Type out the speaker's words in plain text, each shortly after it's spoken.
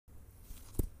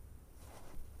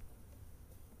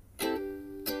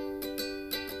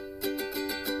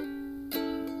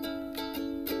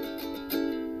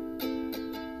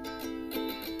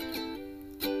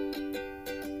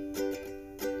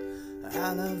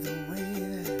love the way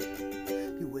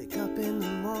that you wake up in the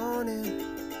morning,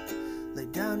 lay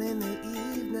down in the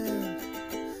evening,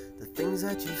 the things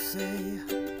that you say.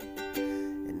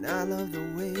 And I love the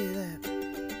way that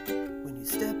when you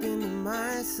step into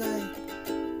my sight,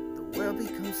 the world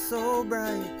becomes so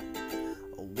bright,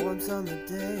 a warm summer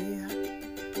day.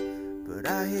 But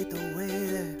I hate the way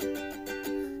that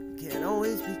you can't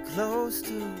always be close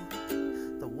to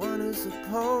the one who's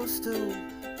supposed to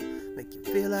make you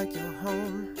feel like you're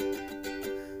home.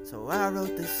 So I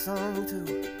wrote this song to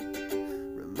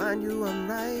remind you I'm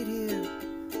right here,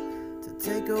 to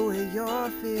take away your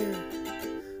fear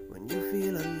when you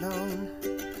feel alone.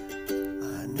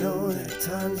 I know that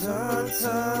times are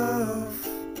tough,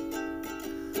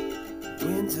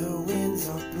 winter winds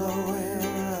are blowing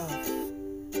rough,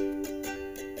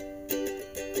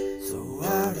 so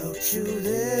I wrote you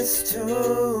this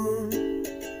tune,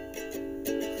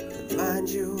 remind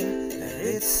you that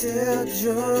it's still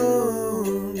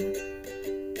June.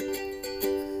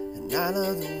 And I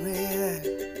love the way that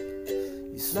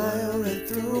you smile right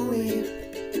through me,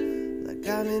 like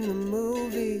I'm in the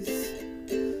movies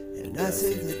and I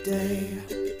save the day.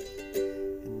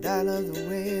 And I love the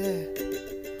way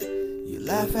that you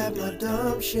laugh at my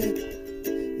dumb shit,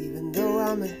 even though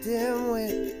I'm a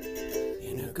dimwit,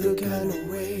 in a good kind of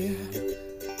way.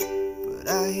 But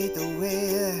I hate the way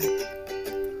that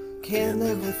can't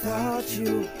live without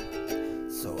you,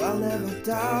 so I'll never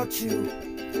doubt you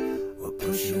or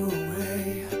push you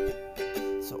away.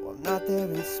 So I'm not there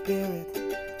in spirit,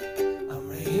 I'm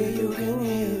right here, you can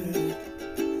hear it,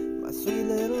 my sweet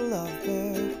little love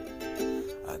bear.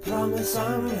 I promise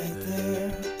I'm right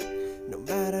there, no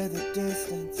matter the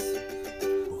distance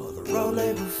or the road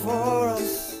lay before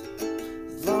us.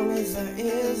 As long as there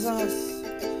is us,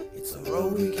 it's a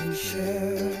road we can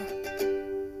share.